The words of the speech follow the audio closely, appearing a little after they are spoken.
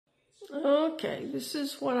Okay, this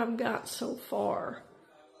is what I've got so far.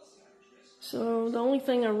 So the only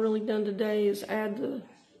thing I've really done today is add the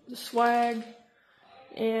swag,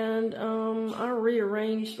 and I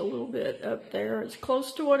rearranged a little bit up there. It's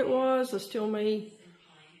close to what it was. I still may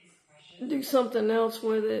do something else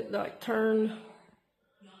with it, like turn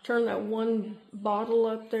that one bottle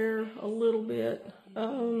up there a little bit.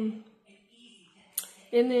 And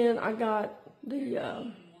then I got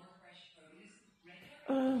the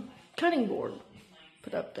cutting board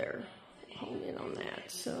put up there. Hone in on that.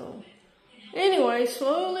 So anyway,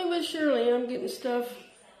 slowly but surely I'm getting stuff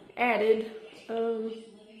added.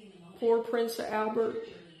 Poor Prince of Albert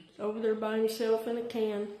over there by himself in a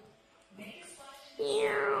can.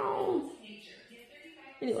 Meow.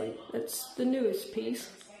 Anyway, that's the newest piece.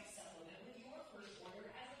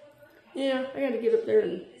 Yeah, I gotta get up there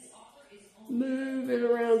and move it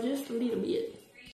around just a little bit.